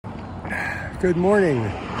Good morning.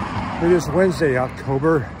 It is Wednesday,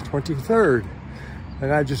 October 23rd,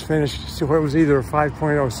 and I just finished, so it was either a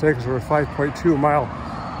 5.06 or a 5.2 mile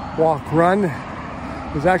walk run.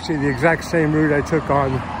 It was actually the exact same route I took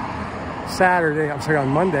on on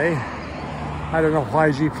Monday. I don't know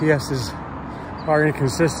why GPSs are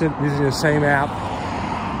inconsistent using the same app.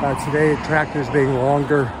 Today, the track is being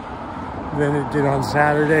longer than it did on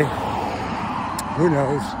Saturday. Who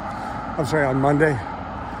knows? On Monday.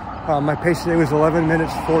 My pace today was 11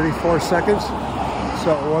 minutes, 44 seconds.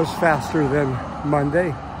 So it was faster than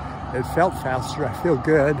Monday. It felt faster. I feel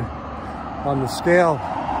good. On the scale,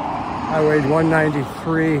 I weighed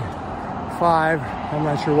 193.5. I'm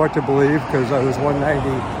not sure what to believe because I was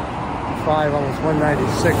 195, almost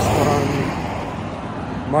 196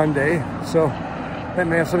 on Monday. So that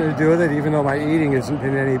may have something to do with it, even though my eating hasn't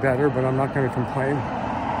been any better, but I'm not going to complain.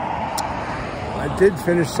 I did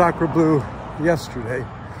finish Sacre Bleu yesterday.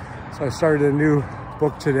 So I started a new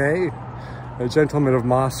book today, A Gentleman of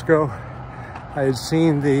Moscow. I had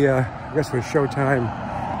seen the, I guess it was Showtime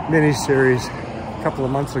miniseries a couple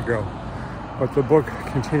of months ago, but the book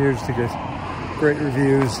continues to get great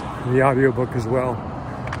reviews, and the audiobook as well.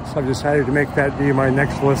 So I've decided to make that be my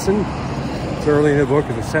next listen. It's early in the book,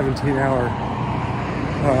 it's a 17-hour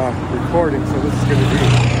recording, so this is going to be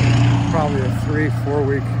probably a 3-4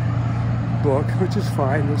 week book, which is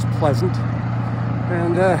fine, it's pleasant.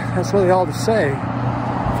 And that's really all to say.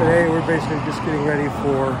 Today we're basically just getting ready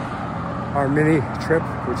for our mini trip,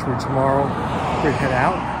 which tomorrow we head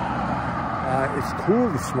out. It's cool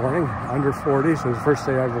this morning, under 40, so it's the first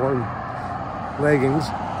day I've worn leggings.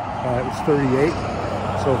 It's 38,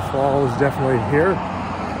 so fall is definitely here.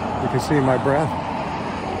 You can see my breath. I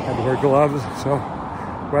had to wear gloves, so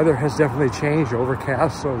weather has definitely changed,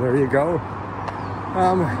 overcast, so there you go.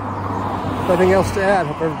 Nothing else to add.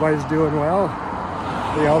 Hope everybody's doing well.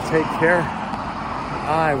 We all take care.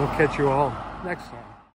 I will catch you all next time.